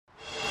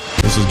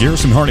This is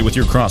Garrison Hardy with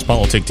your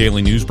Cross-Politic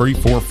Daily News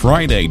Brief for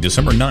Friday,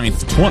 December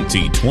 9th,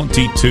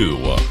 2022.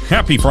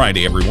 Happy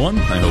Friday, everyone.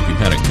 I hope you've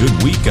had a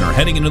good week and are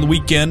heading into the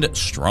weekend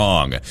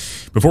strong.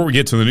 Before we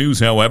get to the news,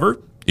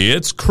 however,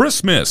 it's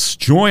Christmas.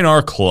 Join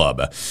our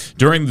club.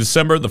 During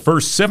December, the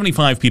first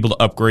 75 people to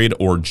upgrade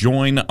or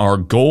join our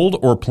Gold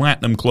or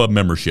Platinum Club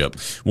membership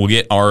will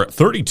get our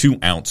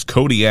 32-ounce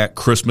Kodiak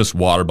Christmas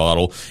water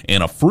bottle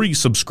and a free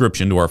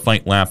subscription to our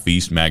Fight, Laugh,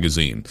 Feast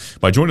magazine.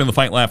 By joining the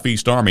Fight, Laugh,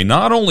 Feast Army,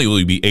 not only will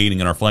you be aiding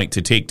in our fight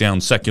to take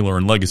down secular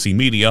and legacy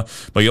media,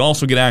 but you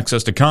also get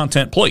access to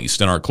content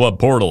placed in our club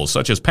portals,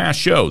 such as past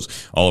shows,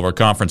 all of our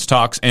conference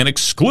talks, and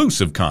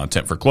exclusive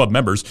content for club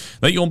members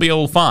that you won't be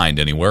able to find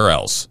anywhere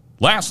else.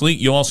 Lastly,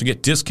 you'll also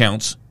get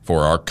discounts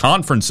for our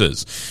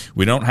conferences.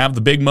 We don't have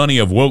the big money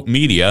of woke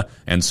media,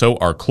 and so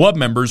our club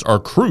members are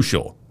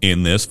crucial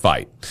in this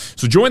fight.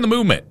 So join the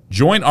movement,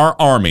 join our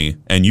army,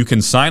 and you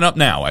can sign up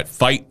now at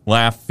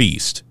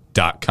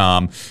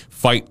fightlaughfeast.com,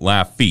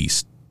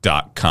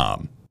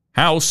 fightlaughfeast.com.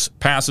 House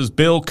passes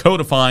bill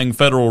codifying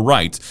federal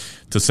right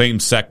to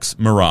same-sex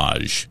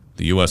marriage.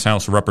 The U.S.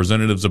 House of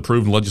Representatives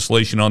approved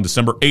legislation on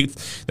December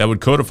 8th that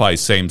would codify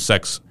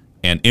same-sex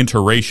and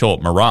interracial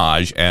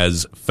marriage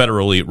as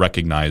federally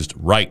recognized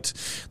right.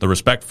 The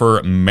Respect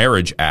for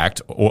Marriage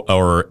Act,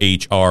 or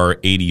H.R.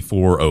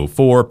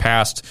 8404,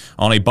 passed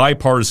on a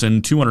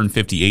bipartisan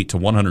 258 to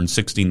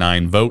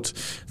 169 vote.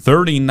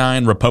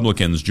 39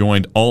 Republicans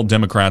joined all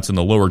Democrats in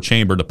the lower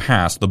chamber to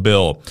pass the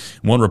bill.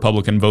 One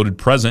Republican voted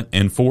present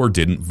and 4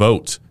 didn't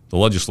vote. The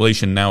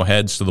legislation now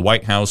heads to the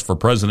White House for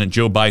President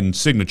Joe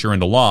Biden's signature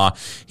into law.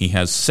 He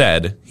has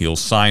said he'll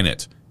sign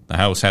it. The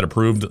House had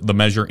approved the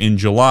measure in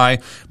July,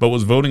 but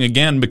was voting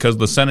again because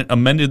the Senate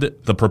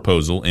amended the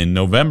proposal in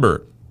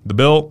November. The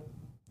bill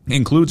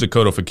includes a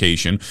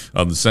codification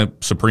of the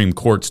Supreme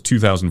Court's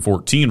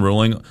 2014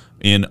 ruling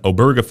in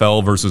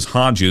Obergefell versus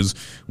Hodges,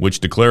 which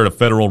declared a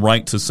federal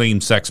right to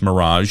same-sex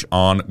marriage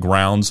on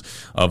grounds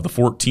of the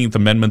 14th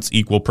Amendment's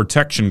Equal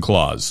Protection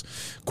Clause.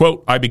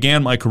 Quote, I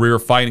began my career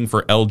fighting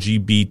for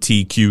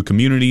LGBTQ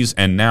communities,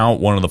 and now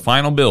one of the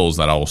final bills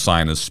that I will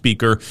sign as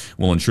Speaker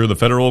will ensure the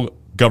federal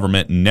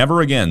government never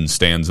again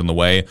stands in the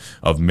way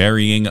of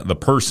marrying the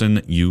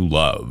person you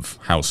love,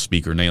 House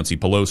Speaker Nancy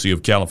Pelosi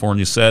of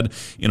California said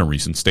in a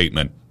recent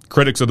statement.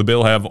 Critics of the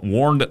bill have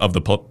warned of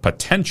the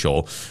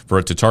potential for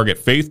it to target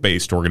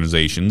faith-based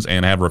organizations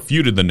and have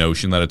refuted the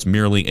notion that it's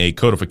merely a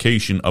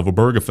codification of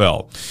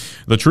Obergefell.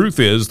 The truth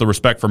is, the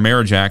Respect for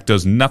Marriage Act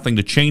does nothing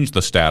to change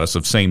the status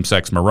of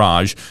same-sex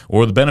marriage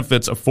or the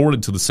benefits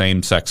afforded to the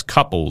same-sex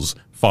couples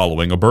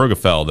following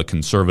Obergefell, the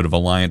Conservative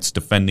Alliance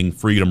Defending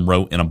Freedom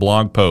wrote in a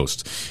blog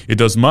post. It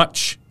does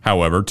much,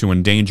 however, to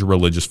endanger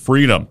religious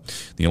freedom.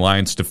 The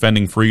Alliance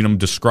Defending Freedom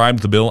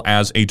described the bill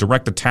as a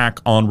direct attack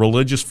on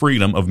religious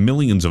freedom of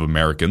millions of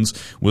Americans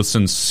with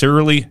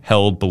sincerely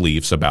held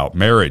beliefs about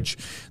marriage.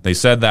 They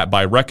said that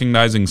by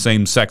recognizing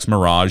same-sex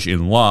marriage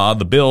in law,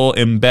 the bill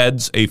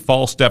embeds a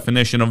false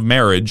definition of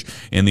marriage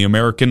in the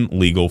American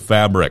legal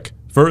fabric.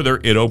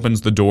 Further, it opens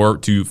the door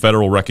to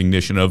federal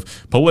recognition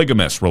of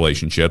polygamous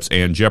relationships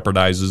and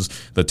jeopardizes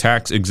the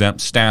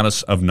tax-exempt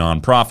status of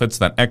nonprofits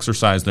that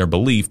exercise their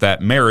belief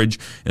that marriage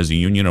is a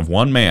union of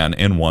one man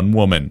and one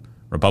woman.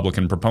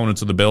 Republican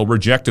proponents of the bill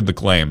rejected the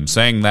claim,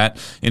 saying that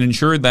it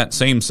ensured that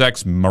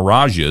same-sex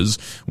marriages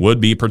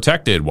would be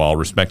protected while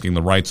respecting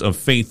the rights of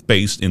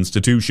faith-based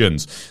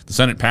institutions. The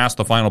Senate passed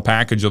the final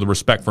package of the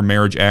Respect for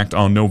Marriage Act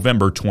on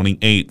November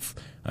 28th.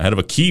 Ahead of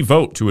a key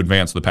vote to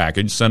advance the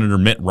package, Senator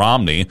Mitt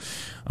Romney,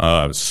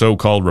 a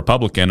so-called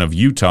Republican of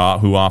Utah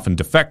who often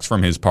defects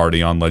from his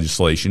party on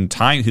legislation,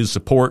 tied his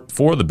support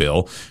for the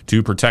bill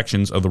to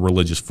protections of the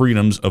religious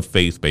freedoms of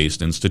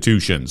faith-based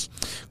institutions.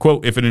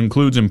 Quote, if it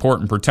includes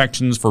important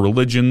protections for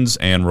religions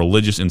and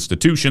religious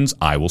institutions,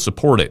 I will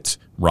support it,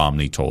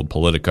 Romney told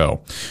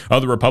Politico.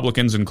 Other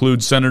Republicans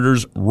include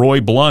Senators Roy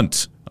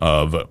Blunt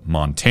of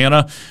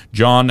Montana,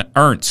 John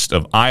Ernst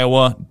of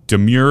Iowa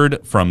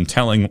demurred from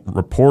telling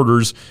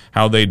reporters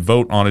how they'd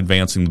vote on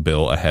advancing the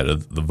bill ahead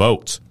of the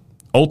vote.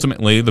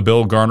 Ultimately, the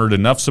bill garnered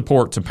enough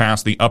support to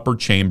pass the upper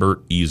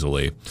chamber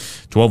easily.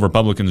 12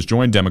 Republicans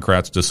joined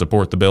Democrats to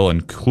support the bill,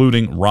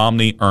 including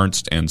Romney,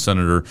 Ernst, and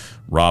Senator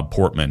Rob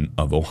Portman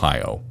of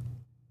Ohio.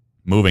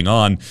 Moving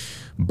on,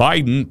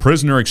 Biden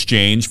prisoner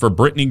exchange for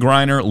Brittany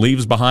Griner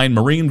leaves behind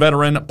Marine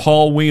veteran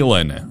Paul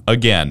Whelan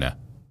again.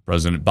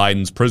 President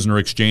Biden's prisoner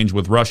exchange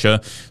with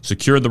Russia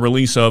secured the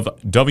release of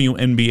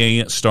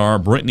WNBA star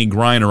Brittany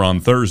Griner on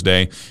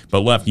Thursday,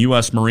 but left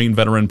U.S. Marine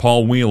veteran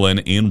Paul Whelan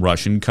in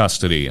Russian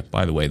custody.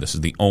 By the way, this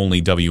is the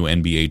only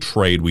WNBA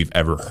trade we've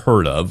ever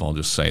heard of. I'll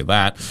just say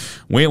that.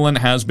 Whelan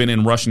has been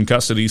in Russian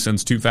custody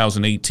since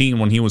 2018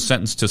 when he was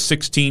sentenced to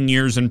 16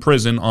 years in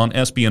prison on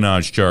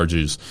espionage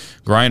charges.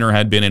 Griner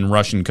had been in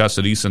Russian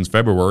custody since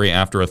February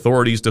after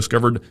authorities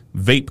discovered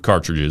vape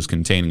cartridges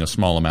containing a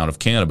small amount of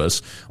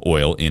cannabis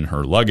oil in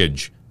her luggage.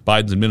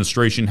 Biden's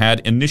administration had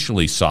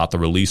initially sought the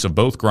release of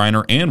both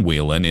Griner and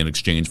Whelan in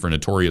exchange for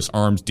notorious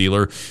arms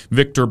dealer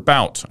Viktor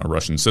Bout, a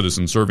Russian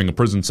citizen serving a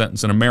prison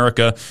sentence in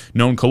America,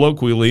 known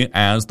colloquially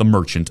as the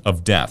Merchant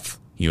of Death.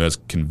 He was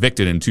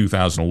convicted in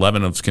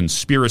 2011 of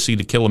conspiracy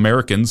to kill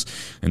Americans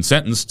and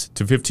sentenced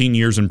to 15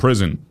 years in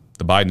prison.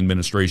 The Biden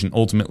administration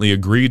ultimately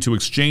agreed to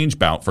exchange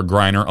Bout for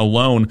Griner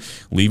alone,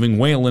 leaving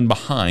Whelan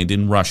behind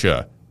in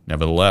Russia.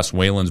 Nevertheless,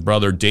 Whelan's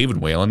brother, David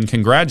Whelan,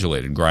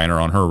 congratulated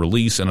Griner on her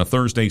release in a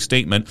Thursday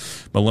statement,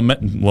 but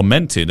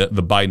lamented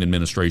the Biden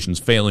administration's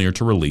failure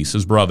to release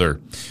his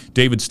brother.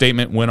 David's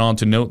statement went on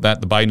to note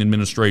that the Biden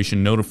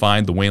administration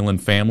notified the Whelan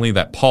family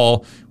that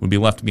Paul would be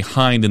left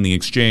behind in the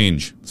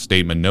exchange. The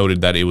statement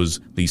noted that it was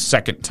the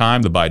second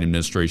time the Biden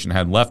administration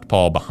had left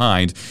Paul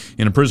behind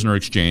in a prisoner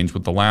exchange,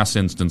 with the last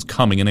instance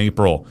coming in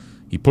April.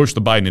 He pushed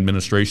the Biden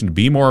administration to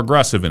be more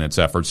aggressive in its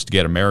efforts to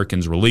get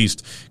Americans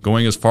released,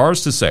 going as far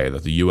as to say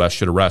that the U.S.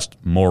 should arrest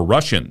more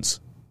Russians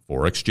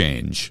for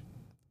exchange.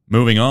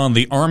 Moving on,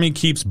 the Army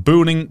keeps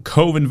booting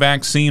COVID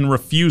vaccine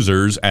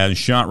refusers as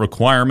shot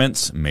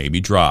requirements may be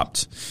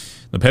dropped.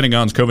 The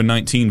Pentagon's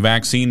COVID-19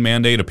 vaccine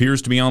mandate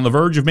appears to be on the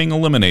verge of being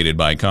eliminated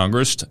by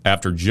Congress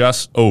after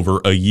just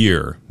over a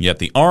year. Yet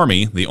the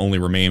Army, the only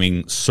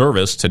remaining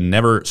service to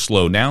never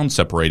slow down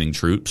separating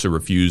troops who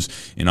refuse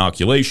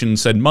inoculation,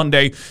 said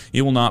Monday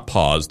it will not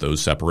pause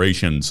those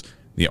separations.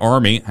 The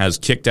Army has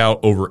kicked out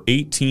over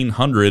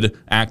 1,800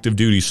 active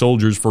duty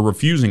soldiers for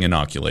refusing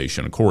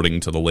inoculation,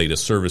 according to the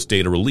latest service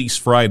data released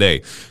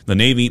Friday. The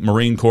Navy,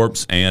 Marine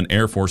Corps, and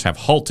Air Force have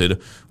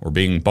halted or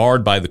being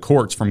barred by the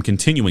courts from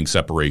continuing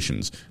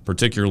separations,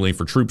 particularly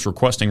for troops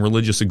requesting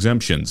religious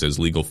exemptions, as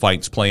legal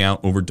fights play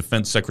out over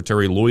Defense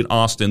Secretary Lloyd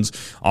Austin's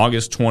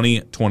August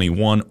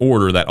 2021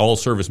 order that all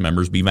service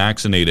members be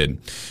vaccinated.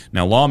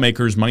 Now,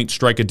 lawmakers might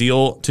strike a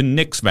deal to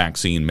nix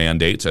vaccine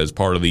mandates as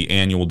part of the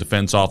annual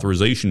defense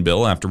authorization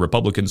bill after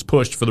Republicans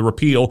pushed for the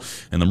repeal,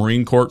 and the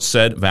Marine Corps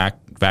said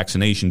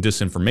vaccination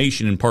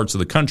disinformation in parts of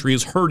the country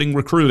is hurting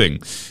recruiting.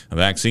 A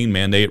vaccine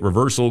mandate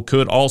reversal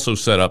could also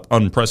set up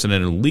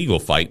unprecedented legal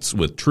fights,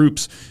 with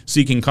troops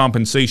seeking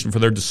compensation for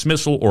their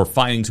dismissal or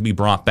fighting to be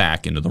brought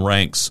back into the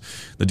ranks.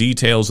 The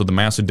details of the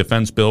massive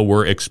defense bill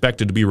were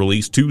expected to be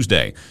released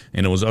Tuesday,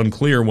 and it was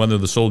unclear whether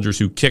the soldiers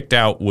who kicked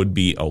out would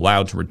be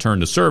allowed to return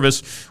to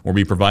service or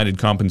be provided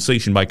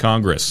compensation by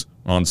Congress.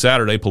 On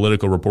Saturday,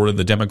 Politico reported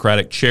the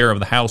Democratic chair of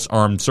the House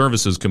Armed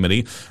Services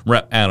Committee,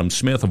 Rep. Adam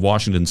Smith of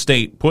Washington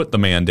State, put the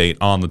mandate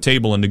on the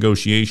table in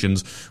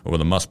negotiations over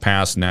the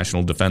must-pass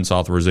National Defense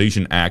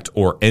Authorization Act,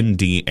 or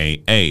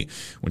NDAA,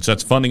 which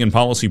sets funding and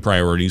policy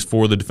priorities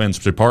for the Defense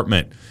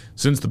Department.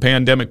 Since the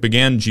pandemic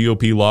began,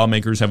 GOP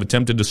lawmakers have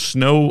attempted to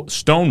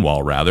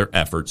stonewall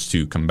efforts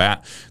to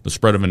combat the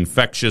spread of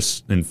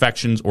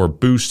infections or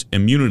boost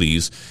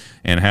immunities,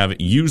 and have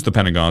used the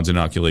Pentagon's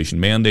inoculation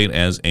mandate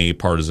as a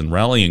partisan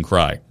rallying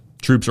cry.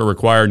 Troops are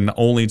required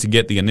only to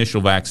get the initial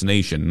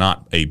vaccination,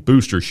 not a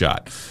booster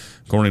shot.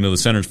 According to the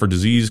Centers for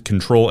Disease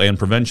Control and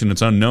Prevention,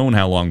 it's unknown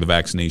how long the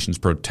vaccinations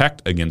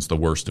protect against the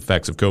worst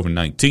effects of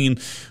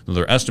COVID-19, though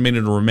they're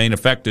estimated to remain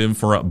effective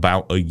for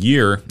about a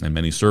year, and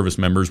many service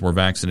members were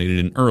vaccinated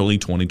in early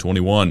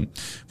 2021.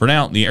 For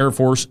now, the Air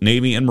Force,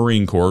 Navy, and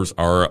Marine Corps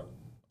are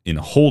in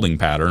a holding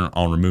pattern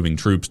on removing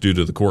troops due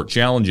to the court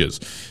challenges.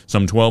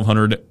 Some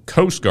 1,200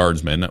 Coast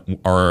Guardsmen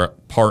are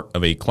part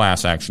of a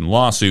class action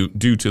lawsuit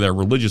due to their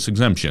religious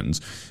exemptions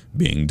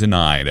being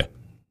denied.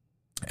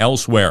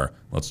 Elsewhere,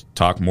 let's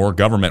talk more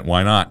government.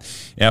 Why not?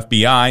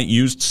 FBI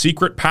used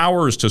secret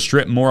powers to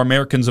strip more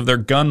Americans of their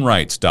gun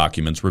rights,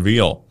 documents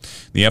reveal.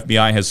 The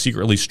FBI has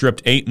secretly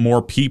stripped 8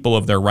 more people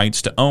of their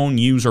rights to own,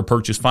 use, or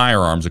purchase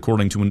firearms,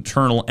 according to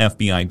internal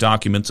FBI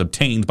documents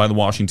obtained by the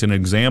Washington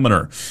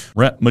Examiner.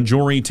 Rep.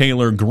 Marjorie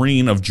Taylor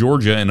Greene of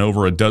Georgia and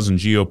over a dozen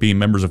GOP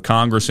members of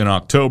Congress in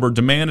October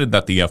demanded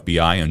that the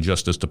FBI and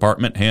Justice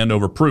Department hand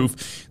over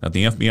proof that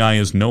the FBI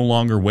is no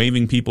longer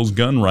waiving people's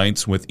gun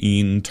rights with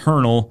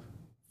internal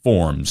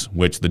forms,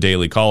 which the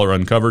Daily Caller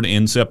uncovered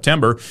in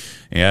September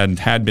and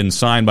had been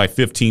signed by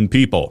 15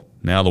 people.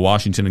 Now the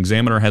Washington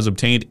Examiner has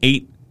obtained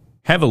 8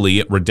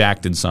 heavily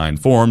redacted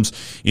signed forms,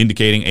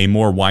 indicating a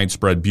more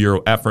widespread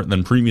Bureau effort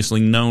than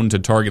previously known to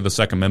target the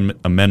Second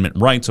Amendment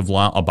rights of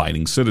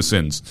law-abiding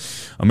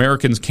citizens.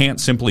 Americans can't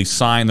simply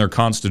sign their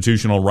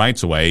constitutional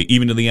rights away,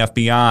 even to the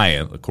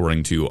FBI,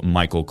 according to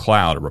Michael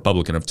Cloud, a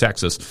Republican of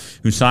Texas,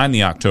 who signed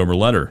the October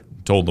letter,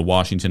 told the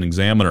Washington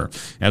Examiner.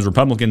 As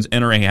Republicans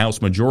enter a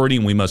House majority,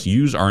 we must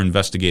use our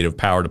investigative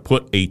power to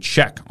put a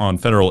check on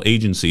federal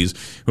agencies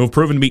who have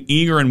proven to be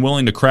eager and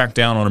willing to crack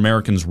down on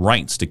Americans'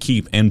 rights to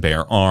keep and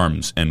bear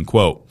arms, end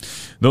quote.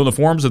 Though the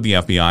forms of the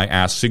FBI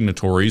ask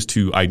signatories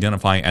to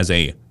identify as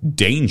a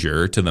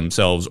danger to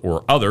themselves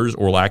or others,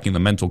 or lacking the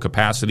mental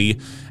capacity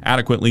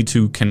adequately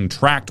to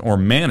contract or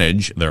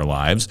manage their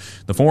lives,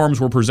 the forms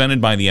were presented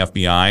by the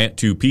FBI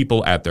to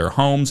people at their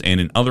homes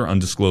and in other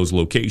undisclosed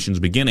locations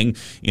beginning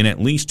in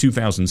at least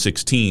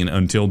 2016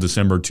 until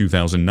December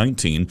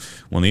 2019,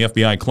 when the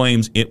FBI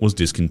claims it was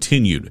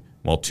discontinued.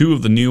 While 2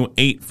 of the new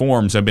 8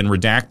 forms have been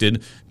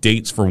redacted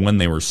dates for when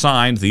they were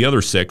signed, the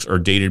other 6 are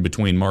dated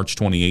between March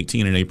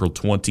 2018 and April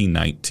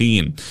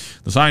 2019.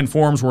 The signed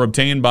forms were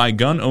obtained by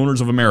Gun Owners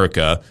of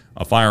America,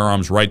 a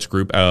firearms rights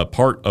group,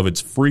 part of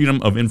its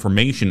Freedom of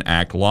Information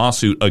Act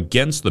lawsuit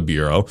against the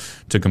Bureau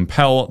to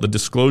compel the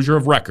disclosure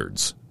of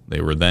records.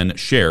 They were then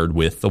shared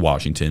with the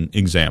Washington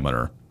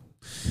Examiner.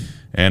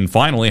 And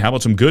finally, how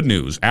about some good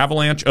news?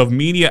 Avalanche of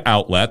media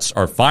outlets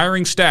are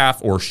firing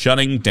staff or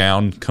shutting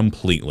down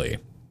completely.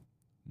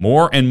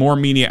 More and more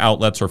media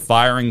outlets are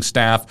firing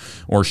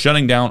staff or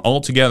shutting down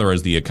altogether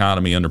as the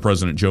economy under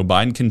President Joe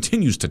Biden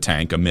continues to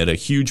tank amid a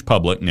huge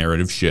public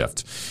narrative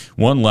shift.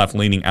 One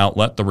left-leaning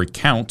outlet, The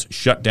Recount,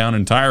 shut down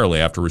entirely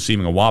after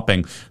receiving a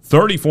whopping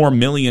 $34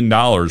 million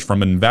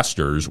from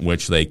investors,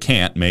 which they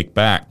can't make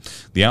back.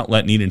 The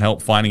outlet needed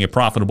help finding a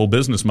profitable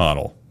business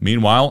model.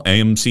 Meanwhile,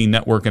 AMC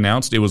Network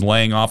announced it was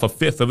laying off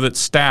 1/5 of its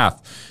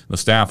staff. The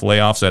staff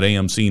layoffs at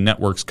AMC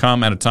Networks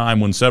come at a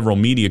time when several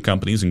media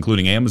companies,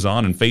 including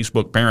Amazon and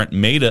Facebook parent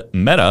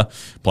Meta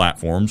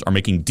platforms, are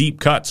making deep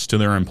cuts to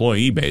their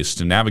employee base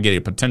to navigate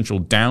a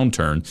potential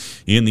downturn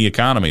in the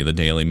economy, the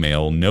Daily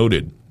Mail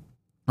noted.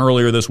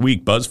 Earlier this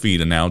week,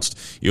 BuzzFeed announced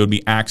it would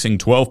be axing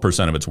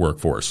 12% of its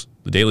workforce.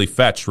 The Daily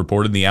Fetch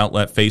reported the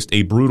outlet faced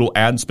a brutal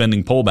ad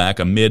spending pullback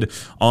amid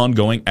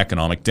ongoing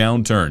economic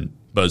downturn.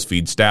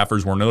 BuzzFeed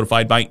staffers were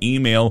notified by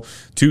email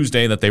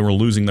Tuesday that they were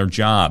losing their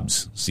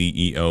jobs.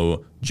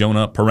 CEO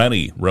Jonah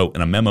Peretti wrote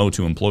in a memo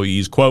to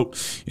employees, quote,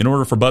 "In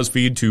order for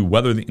BuzzFeed to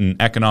weather an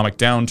economic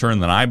downturn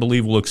that I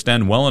believe will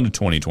extend well into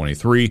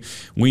 2023,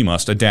 we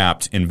must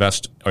adapt,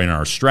 invest in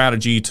our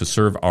strategy to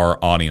serve our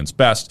audience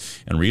best,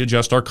 and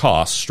readjust our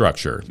cost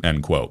structure,"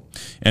 end quote.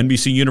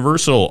 NBC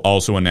Universal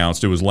also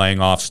announced it was laying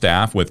off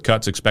staff with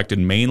cuts expected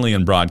mainly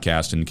in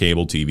broadcast and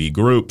cable TV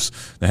groups.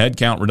 The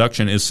headcount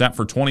reduction is set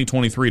for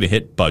 2023 to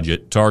hit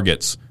budget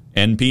targets.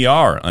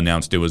 NPR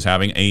announced it was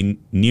having a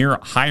near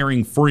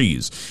hiring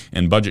freeze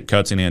and budget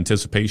cuts in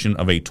anticipation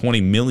of a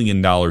 $20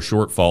 million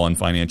shortfall in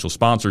financial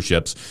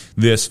sponsorships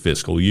this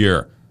fiscal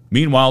year.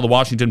 Meanwhile, the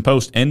Washington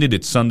Post ended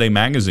its Sunday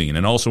magazine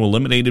and also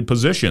eliminated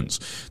positions.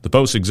 The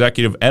Post's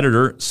executive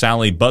editor,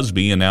 Sally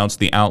Busby, announced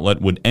the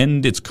outlet would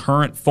end its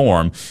current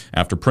form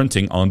after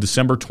printing on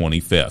December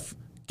 25th.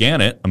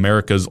 Gannett,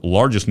 America's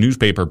largest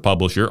newspaper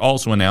publisher,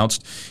 also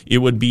announced it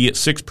would be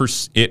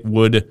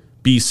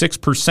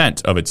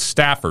 6% of its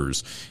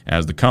staffers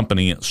as the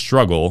company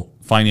struggle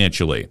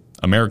financially.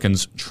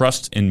 Americans'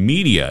 trust in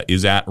media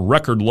is at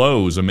record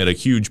lows amid a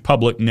huge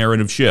public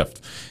narrative shift.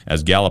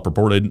 As Gallup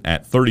reported,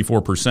 at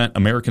 34%,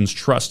 Americans'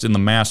 trust in the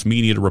mass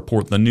media to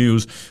report the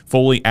news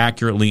fully,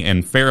 accurately,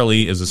 and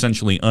fairly is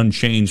essentially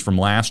unchanged from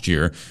last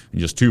year, and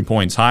just 2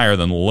 points higher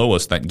than the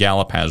lowest that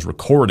Gallup has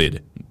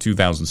recorded in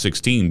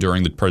 2016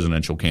 during the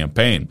presidential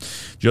campaign.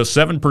 Just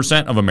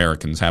 7% of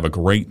Americans have a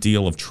great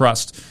deal of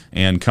trust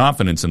and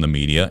confidence in the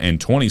media,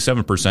 and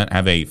 27%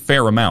 have a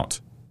fair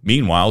amount.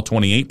 Meanwhile,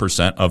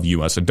 28% of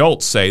U.S.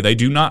 adults say they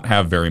do not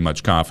have very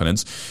much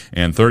confidence,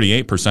 and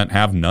 38%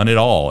 have none at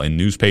all in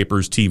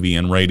newspapers, TV,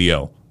 and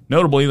radio.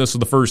 Notably, this is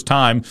the first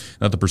time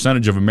that the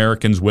percentage of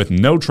Americans with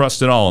no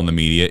trust at all in the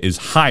media is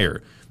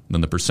higher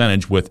than the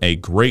percentage with a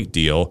great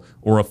deal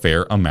or a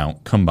fair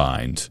amount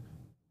combined.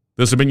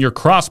 This has been your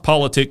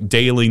Cross-Politic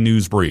Daily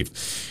News Brief.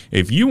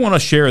 If you want to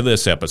share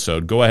this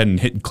episode, go ahead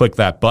and click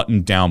that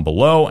button down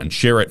below and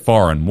share it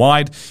far and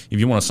wide. If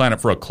you want to sign up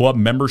for a club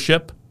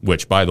membership,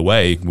 which, by the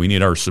way, we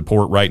need our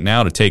support right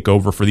now to take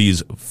over for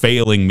these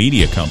failing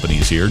media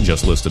companies here,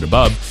 just listed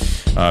above.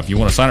 If you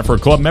want to sign up for a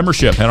club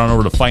membership, head on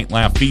over to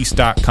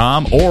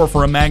FightLaughFeast.com or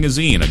for a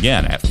magazine,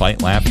 again, at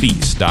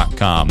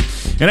FightLaughFeast.com.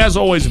 And as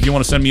always, if you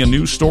want to send me a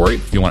news story,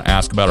 if you want to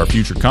ask about our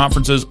future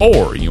conferences,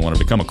 or you want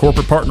to become a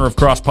corporate partner of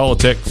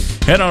Cross-Politic,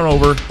 head on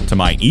over to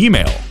my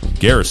email,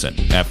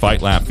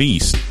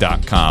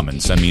 Garrison@FightLaughFeast.com, and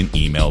send me an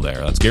email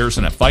there. That's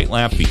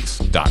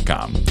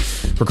Garrison@FightLaughFeast.com.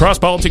 For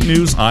Cross-Politic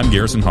News, I'm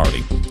Garrison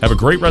Hardy. Have a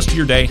great rest of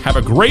your day, have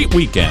a great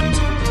weekend,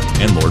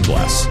 and Lord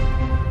bless.